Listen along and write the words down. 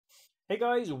Hey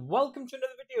guys, welcome to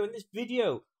another video. In this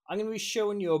video, I'm going to be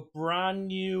showing you a brand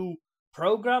new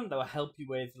program that will help you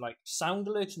with like sound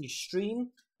alerts in your stream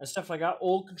and stuff like that,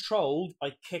 all controlled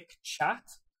by Kick Chat.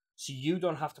 So you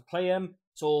don't have to play them.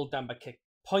 It's all done by Kick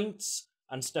Points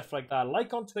and stuff like that.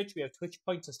 Like on Twitch, we have Twitch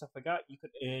Points and stuff like that. You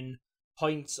can earn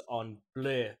points on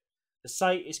blerp. The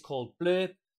site is called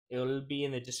blerp. It will be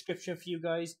in the description for you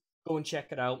guys. Go and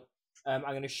check it out. I'm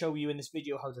going to show you in this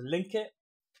video how to link it.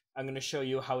 I'm going to show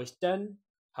you how it's done,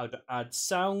 how to add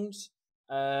sounds,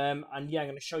 and yeah, I'm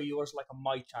going to show you what's like on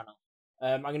my channel.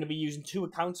 I'm going to be using two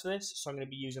accounts for this, so I'm going to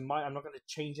be using I'm not going to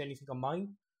change anything on mine.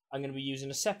 I'm going to be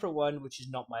using a separate one, which is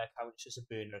not my account, it's just a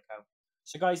burner account.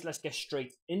 So guys, let's get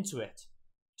straight into it.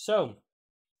 So,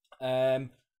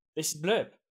 this is blerp.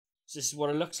 So this is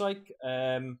what it looks like.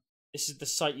 This is the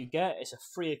site you get. It's a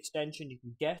free extension you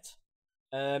can get.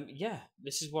 Yeah,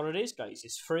 this is what it is, guys.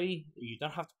 It's free. You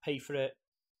don't have to pay for it.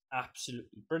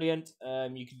 Absolutely brilliant.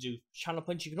 You can do channel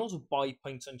points. You can also buy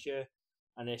points on here,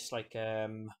 and it's like a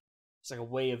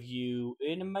way of you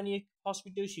earning money. You can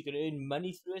possibly do so. You can earn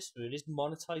money through this. So it is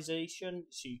monetization,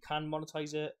 so you can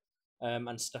monetize it,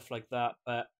 and stuff like that.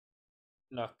 But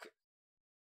look,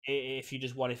 if you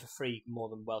just want it for free, you're more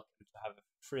than welcome to have it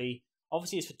for free.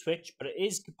 Obviously, it's for Twitch, but it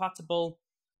is compatible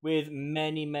with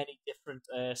many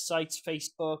different sites: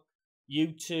 Facebook,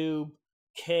 YouTube,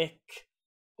 Kick.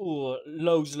 Oh,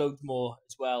 loads more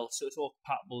as well. So it's all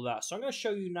compatible with that. So I'm going to show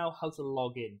you now how to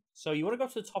log in. So you want to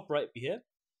go to the top right here,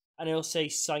 and it'll say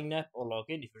sign up or log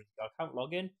in. If you've got an account,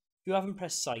 log in. If you haven't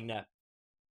pressed sign up,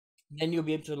 then you'll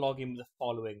be able to log in with the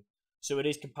following. So it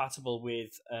is compatible with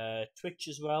Twitch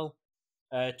as well,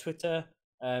 Twitter,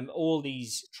 all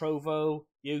these, Trovo,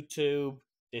 YouTube,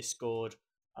 Discord,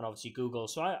 and obviously Google.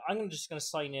 So I'm just going to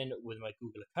sign in with my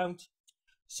Google account.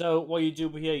 So what you do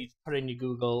over here, you put in your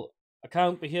Google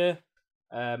account over here.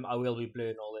 I will be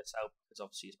blurring all this out because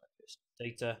obviously it's my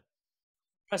personal data.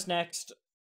 Press next,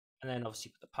 and then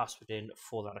obviously put the password in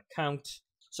for that account.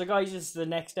 So guys, this is the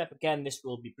next step. Again, this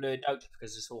will be blurred out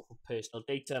because it's all for personal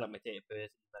data, like my date of birth,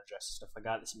 email address, and stuff like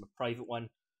that. This is my private one,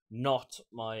 not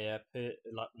my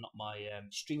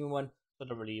streaming one. I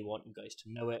don't really want you guys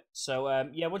to know it. So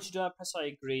yeah, once you do that, press I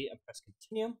agree and press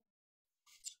continue.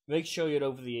 Make sure you're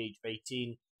over the age of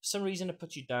 18. For some reason, it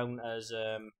puts you down as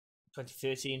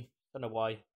 2013. Don't know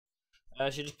why. So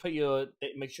just put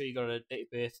make sure you got a date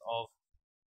of birth of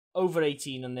over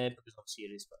 18 on there, because obviously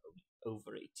it is for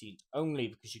over 18 only,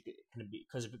 because you can be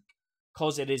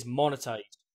because it is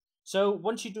monetized. So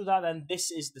once you do that, then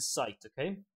this is the site.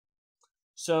 Okay.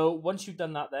 So once you've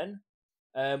done that, then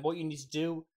what you need to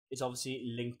do is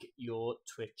obviously link your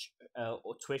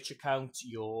Twitch account,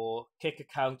 your Kick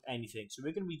account, anything. So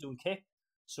we're going to be doing Kick.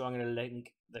 So I'm going to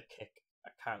link the Kick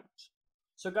account.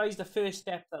 So guys, the first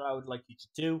step that I would like you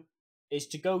to do is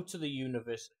to go to the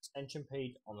Universal Extension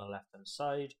page on the left hand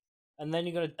side, and then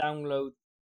you're going to download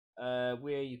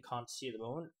where you can't see at the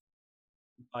moment,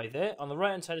 by there. On the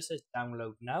right hand side it says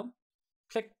download now.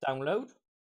 Click download,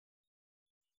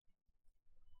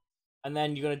 and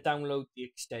then you're going to download the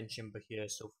extension by here.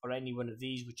 So for any one of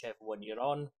these, whichever one you're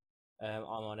on, I'm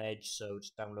on Edge, so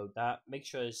just download that. Make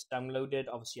sure it's downloaded.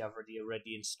 Obviously I've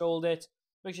already installed it.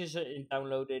 Make sure it's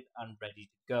downloaded and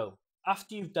ready to go.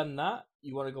 After you've done that,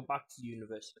 you want to go back to the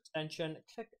Universal Extension,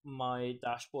 click my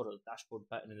dashboard, or the dashboard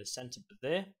button in the center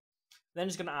there. Then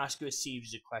it's going to ask you a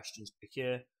series of questions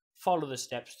here. Follow the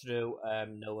steps through.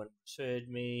 No one heard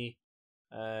me.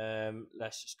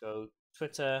 Let's just go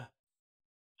Twitter.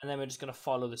 And then we're just going to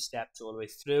follow the steps all the way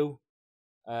through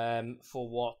for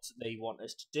what they want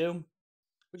us to do,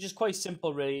 which is quite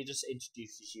simple, really. It just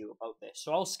introduces you about this.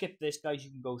 So I'll skip this, guys.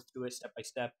 You can go through it step by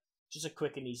step. Just a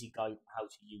quick and easy guide on how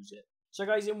to use it. So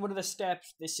guys, in one of the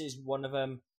steps, this is one of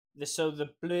them. So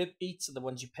the blerp beats are the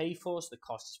ones you pay for. So the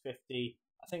cost is 50.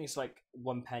 I think it's like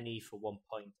 1 penny for 1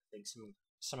 point. I think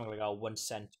something like that, 1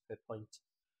 cent per point.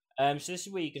 So this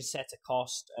is where you can set a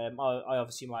cost. I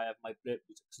obviously might have my blerp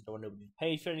beats because I don't want nobody to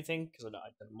pay for anything, because I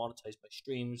don't monetize my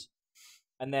streams.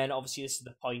 And then obviously this is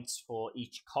the points for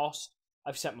each cost.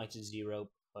 I've set mine to 0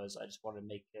 because I just want to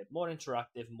make it more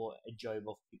interactive, more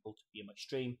enjoyable for people to be in my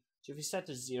stream. So if you set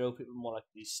to 0, people are more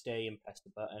likely to stay and press the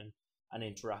button and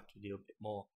interact with you a bit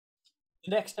more.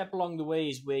 The next step along the way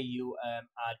is where you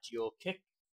add your Kick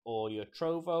or your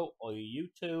Trovo or your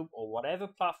YouTube or whatever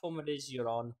platform it is you're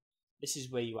on. This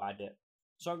is where you add it.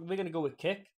 So we're going to go with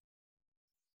Kick.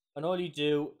 And all you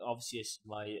do, obviously, is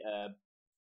my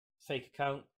fake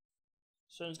account.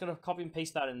 So I'm just going to copy and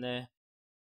paste that in there.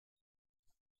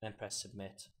 Then press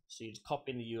submit. So you just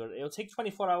copy in the URL. It'll take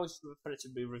 24 hours for it to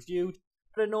be reviewed,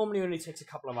 but it normally only takes a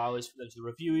couple of hours for them to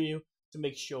review you to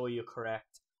make sure you're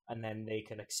correct and then they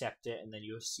can accept it, and then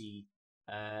you'll see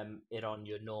it on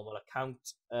your normal account,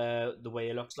 the way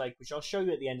it looks like, which I'll show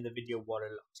you at the end of the video what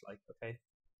it looks like. Okay,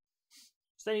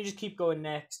 so then you just keep going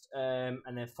next,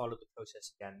 and then follow the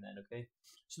process again then. Okay,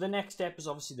 so the next step is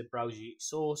obviously the browser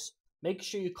source. Make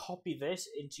sure you copy this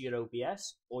into your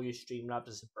OBS or your Streamlabs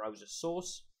as a browser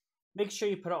source. Make sure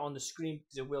you put it on the screen,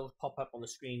 because it will pop up on the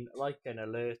screen like an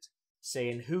alert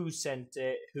saying who sent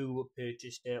it, who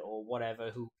purchased it, or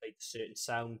whatever, who played a certain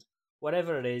sound,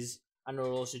 whatever it is. And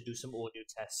it'll also do some audio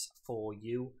tests for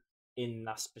you in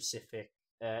that specific,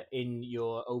 in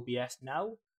your OBS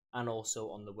now, and also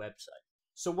on the website.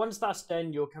 So once that's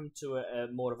done, you'll come to a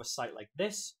more of a site like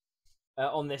this.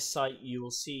 On this site, you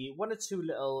will see one or two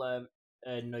little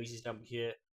noises down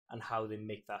here and how they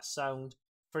make that sound.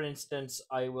 For instance,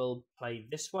 I will play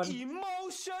this one.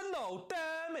 Emotional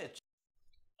damage.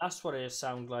 That's what it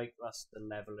sounds like. That's the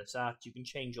level it's at. You can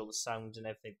change all the sounds and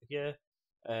everything here,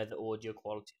 the audio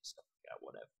quality and stuff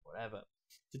like that, whatever.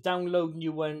 To download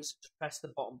new ones, just press the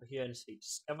bottom here and say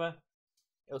discover.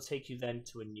 It'll take you then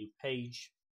to a new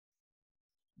page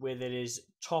where there is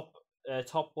top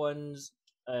ones,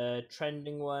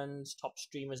 trending ones, top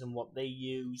streamers and what they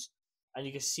use, and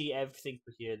you can see everything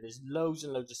for here. There's loads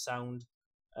and loads of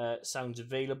sounds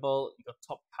available. You've got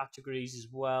top categories as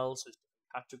well, so it's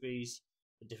different categories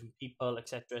for different people,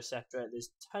 etc, etc.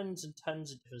 There's tons and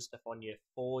tons of different stuff on here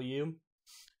for you.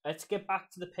 To get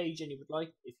back to the page, and you would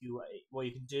like, what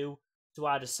you can do to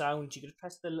add a sound, you can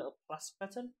press the little plus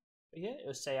button right here.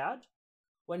 It'll say add.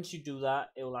 Once you do that,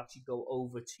 it will actually go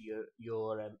over to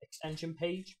your extension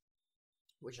page,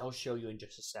 which I'll show you in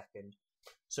just a second.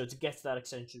 So to get to that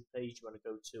extension page, you want to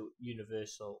go to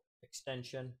Universal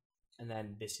Extension, and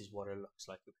then this is what it looks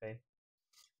like. Okay,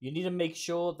 you need to make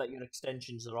sure that your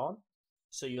extensions are on.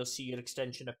 So you'll see your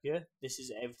extension up here. This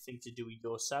is everything to do with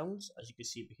your sounds, as you can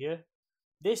see over here.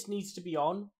 This needs to be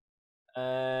on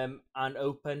and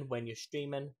open when you're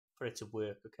streaming for it to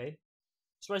work. Okay,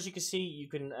 so as you can see, you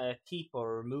can keep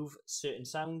or remove certain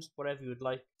sounds, whatever you would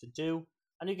like to do,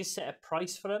 and you can set a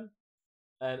price for them.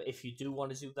 If you do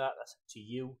want to do that, that's up to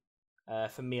you.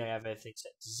 For me, I have everything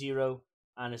set to 0,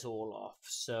 and it's all off.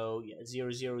 So yeah,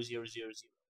 0, 0, 0, 0,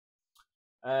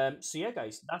 0. So yeah,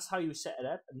 guys, that's how you set it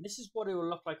up, and this is what it will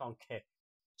look like on Kick.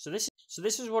 So this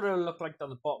is what it will look like on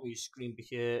the bottom of your screen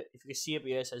here. If you can see up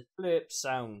here, it says blerp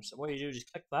sounds. And what you do is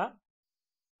just click that,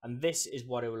 and this is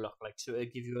what it will look like. So it'll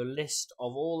give you a list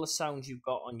of all the sounds you've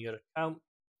got on your account,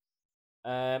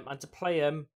 and to play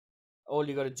them, all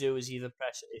you got to do is either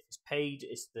press, if it's paid,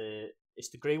 it's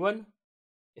the grey one.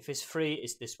 If it's free,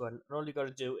 it's this one. And all you got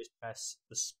to do is press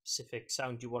the specific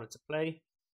sound you want it to play,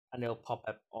 and it'll pop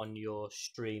up on your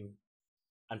stream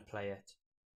and play it.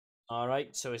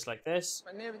 Alright, so it's like this.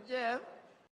 My name is Jeff.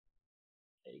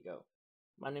 There you go.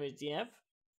 My name is Jeff.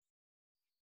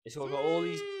 It's got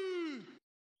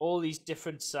all these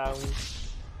different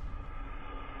sounds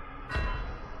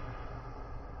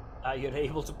that you're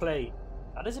able to play.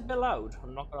 That is a bit loud,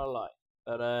 I'm not gonna lie.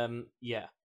 But yeah.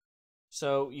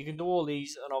 So you can do all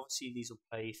these, and obviously these will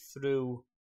play through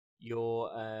your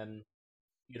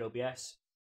OBS,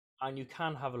 and you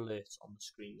can have alerts on the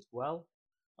screen as well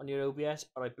on your OBS,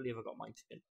 but I believe I got mine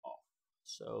turned off,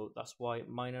 so that's why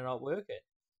mine are not working.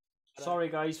 Sorry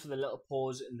guys for the little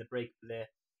pause in the break there.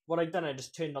 What I've done, I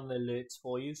just turned on the alerts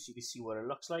for you so you can see what it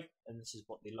looks like, and this is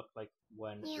what they look like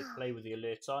when they play with the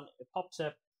alerts on. It pops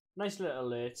up, nice little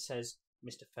alert, says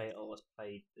Mr. Fatal has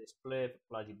played this blerp,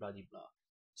 blah blah blah blah.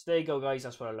 So there you go guys,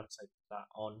 that's what it looks like with that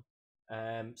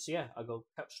on. So yeah, I'll go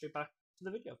cut straight back to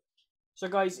the video. So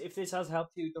guys, if this has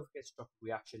helped you, don't forget to drop a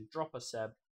reaction, drop a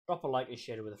sub, drop a like and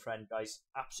share it with a friend, guys.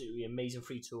 Absolutely amazing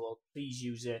free tool. Please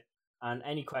use it. And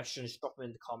any questions, drop them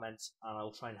in the comments, and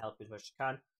I'll try and help you as much as I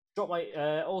can. Drop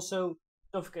my also,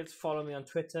 don't forget to follow me on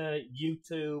Twitter,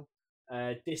 YouTube,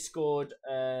 Discord,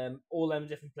 all them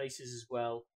different places as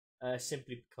well.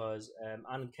 Simply because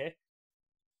and Kick,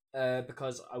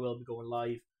 because I will be going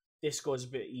live. Discord's a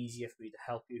bit easier for me to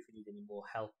help you if you need any more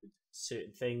help with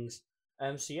certain things.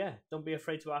 So yeah, don't be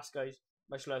afraid to ask, guys.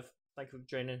 Much love. Thank you for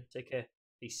joining. Take care.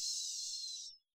 Peace.